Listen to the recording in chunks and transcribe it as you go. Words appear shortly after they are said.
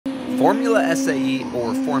Formula SAE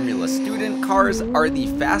or Formula student cars are the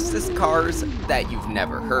fastest cars that you've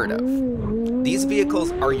never heard of. These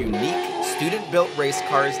vehicles are unique, student-built race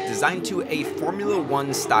cars designed to a Formula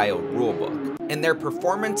 1 style rulebook, and their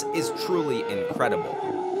performance is truly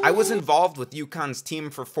incredible. I was involved with UConn's team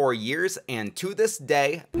for 4 years, and to this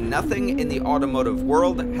day, nothing in the automotive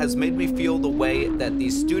world has made me feel the way that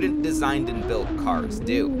these student-designed and built cars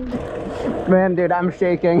do. Man, dude, I'm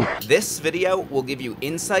shaking. This video will give you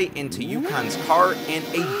insight into UConn's car and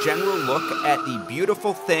a general look at the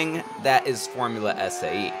beautiful thing that is Formula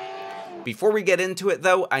SAE. Before we get into it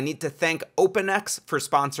though, I need to thank OpenX for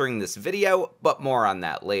sponsoring this video, but more on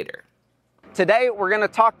that later. Today, we're going to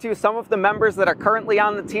talk to some of the members that are currently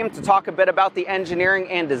on the team to talk a bit about the engineering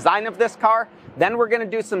and design of this car. Then we're going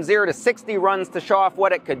to do some 0 to 60 runs to show off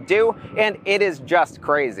what it could do, and it is just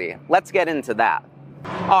crazy. Let's get into that.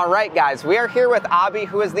 All right, guys, we are here with Abi,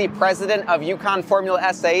 who is the president of UConn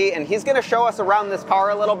Formula SAE, and he's going to show us around this car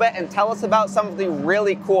a little bit and tell us about some of the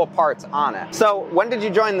really cool parts on it. So, when did you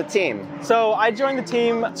join the team? So, I joined the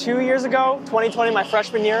team 2 years ago, 2020, my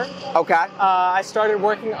freshman year. Okay. I started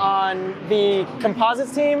working on the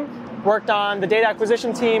composites team, worked on the data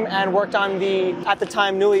acquisition team, and worked on the, at the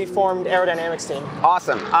time, newly formed aerodynamics team.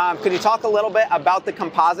 Awesome. Could you talk a little bit about the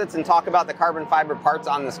composites and talk about the carbon fiber parts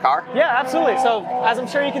on this car? Yeah, absolutely. So, as I'm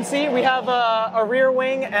sure you can see, we have a rear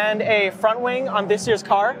wing and a front wing on this year's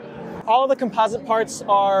car. All of the composite parts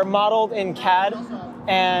are modeled in CAD,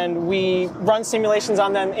 and we run simulations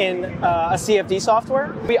on them in a CFD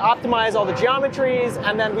software. We optimize all the geometries,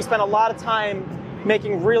 and then we spend a lot of time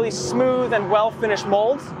making really smooth and well-finished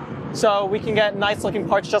molds, so we can get nice looking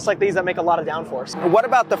parts just like these that make a lot of downforce. What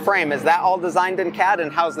about the frame? Is that all designed in CAD, and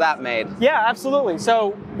how's that made? Yeah, absolutely.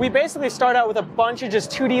 So we basically start out with a bunch of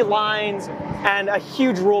just 2D lines and a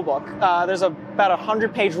huge rule book. There's about a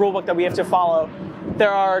 100-page rule book that we have to follow. There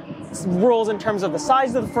are rules in terms of the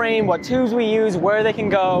size of the frame, what tubes we use, where they can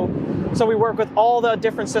go. So we work with all the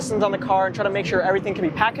different systems on the car and try to make sure everything can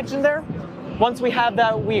be packaged in there. Once we have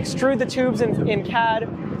that, we extrude the tubes in CAD.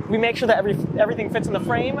 We make sure that everything fits in the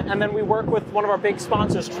frame, and then we work with one of our big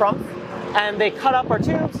sponsors, Trump, and they cut up our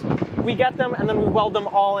tubes, we get them, and then we weld them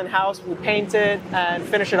all in-house, we paint it, and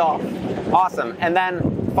finish it off. Awesome. And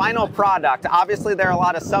then final product. Obviously, there are a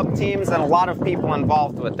lot of sub-teams and a lot of people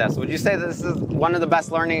involved with this. Would you say that this is one of the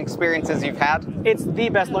best learning experiences you've had? It's the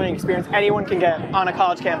best learning experience anyone can get on a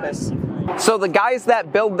college campus. So the guys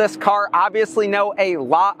that build this car obviously know a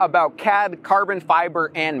lot about CAD, carbon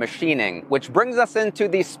fiber, and machining, which brings us into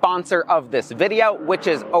the sponsor of this video, which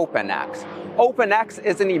is OpenX. OpenX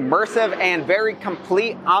is an immersive and very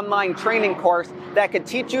complete online training course that could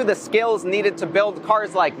teach you the skills needed to build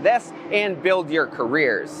cars like this and build your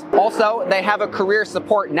careers. Also, they have a career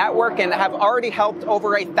support network and have already helped over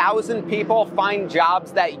 1,000 people find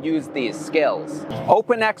jobs that use these skills.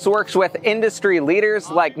 OpenX works with industry leaders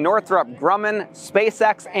like Northrop Grumman,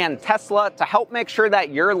 SpaceX, and Tesla to help make sure that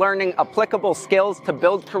you're learning applicable skills to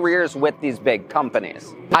build careers with these big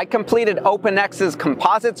companies. I completed OpenX's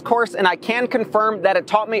composites course, and I can confirm that it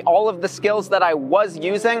taught me all of the skills that I was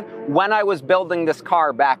using when I was building this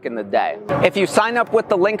car back in the day. If you sign up with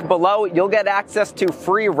the link below, you'll get access to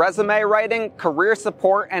free resume writing, career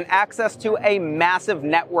support, and access to a massive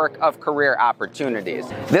network of career opportunities.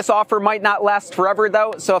 This offer might not last forever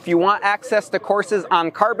though, so if you want access to courses on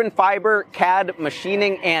carbon fiber, CAD,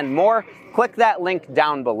 machining, and more, click that link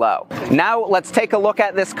down below. Now let's take a look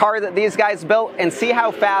at this car that these guys built and see how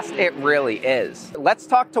fast it really is. Let's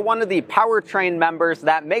talk to one of the powertrain members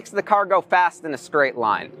that makes the car go fast in a straight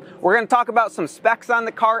line. We're going to talk about some specs on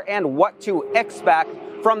the car and what to expect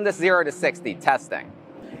from this 0 to 60 testing.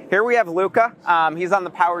 Here we have Luca. He's on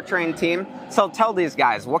the powertrain team. So tell these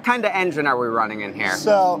guys, what kind of engine are we running in here?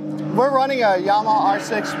 So we're running a Yamaha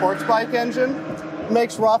R6 sports bike engine.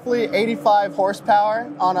 Makes roughly 85 horsepower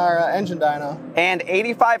on our engine dyno. And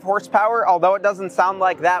 85 horsepower, although it doesn't sound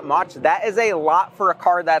like that much, that is a lot for a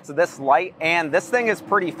car that's this light, and this thing is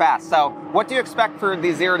pretty fast. So what do you expect for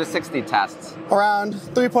the 0 to 60 tests? Around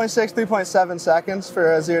 3.6, 3.7 seconds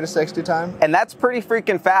for a 0 to 60 time. And that's pretty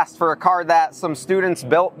freaking fast for a car that some students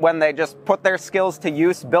built when they just put their skills to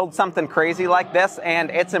use, build something crazy like this, and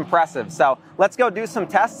it's impressive. So let's go do some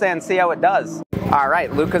tests and see how it does. All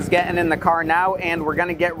right, Luca's getting in the car now, and we're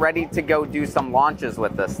gonna get ready to go do some launches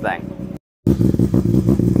with this thing.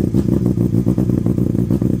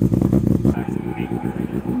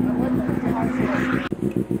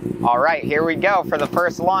 All right, here we go for the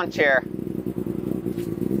first launch here.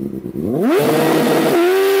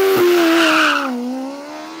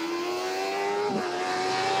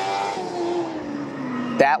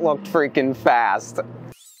 That looked freaking fast.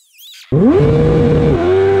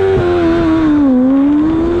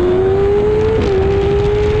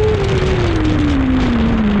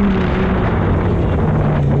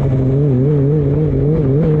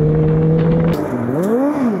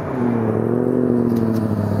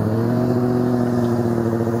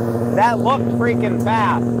 That looked freaking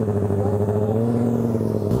fast.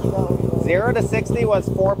 0 to 60 was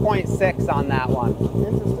 4.6 on that one.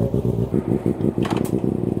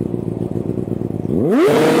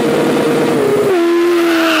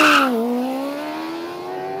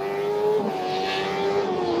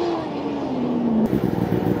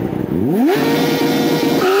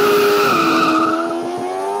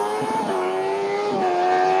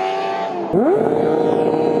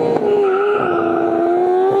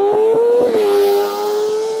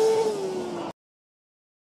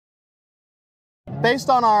 Based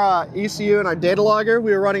on our ECU and our data logger,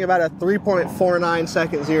 we were running about a 3.49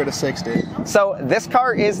 second 0 to 60. So this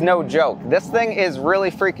car is no joke. This thing is really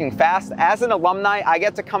freaking fast. As an alumni, I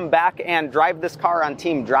get to come back and drive this car on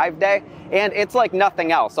Team Drive Day, and it's like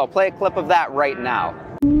nothing else. I'll play a clip of that right now.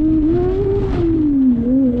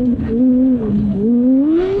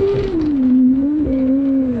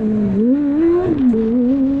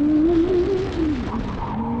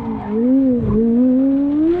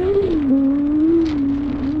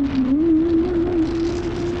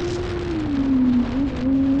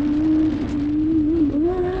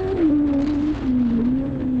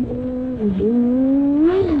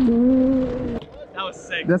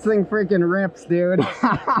 This thing freaking rips, dude.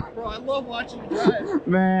 Bro, I love watching you drive.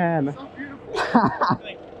 Man. It's so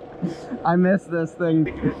beautiful. I miss this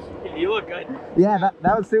thing. You look good. Yeah,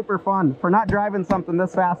 that was super fun. For not driving something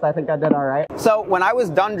this fast, I think I did all right. So when I was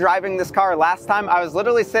done driving this car last time, I was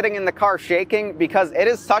literally sitting in the car shaking because it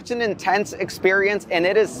is such an intense experience and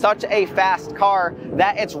it is such a fast car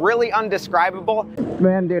that it's really undescribable.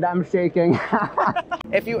 Man, dude, I'm shaking.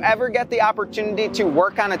 If you ever get the opportunity to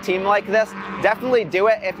work on a team like this, definitely do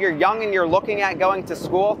it. If you're young and you're looking at going to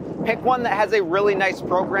school, pick one that has a really nice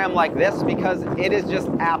program like this because it is just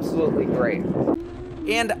absolutely great.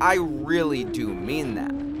 And I really do mean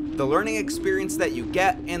that. The learning experience that you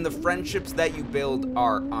get and the friendships that you build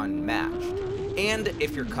are unmatched. And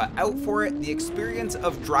if you're cut out for it, the experience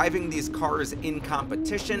of driving these cars in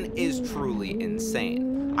competition is truly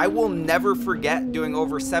insane. I will never forget doing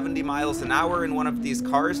over 70 miles an hour in one of these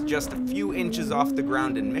cars just a few inches off the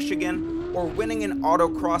ground in Michigan, or winning an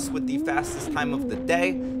autocross with the fastest time of the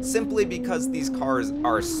day simply because these cars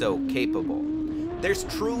are so capable. There's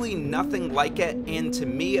truly nothing like it, and to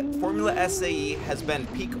me, Formula SAE has been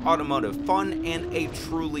peak automotive fun and a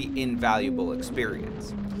truly invaluable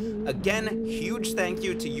experience. Again, huge thank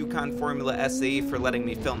you to UConn Formula SAE for letting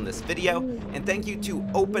me film this video, and thank you to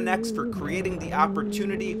OpenX for creating the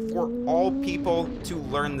opportunity for all people to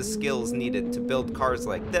learn the skills needed to build cars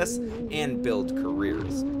like this and build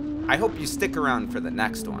careers. I hope you stick around for the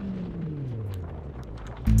next one.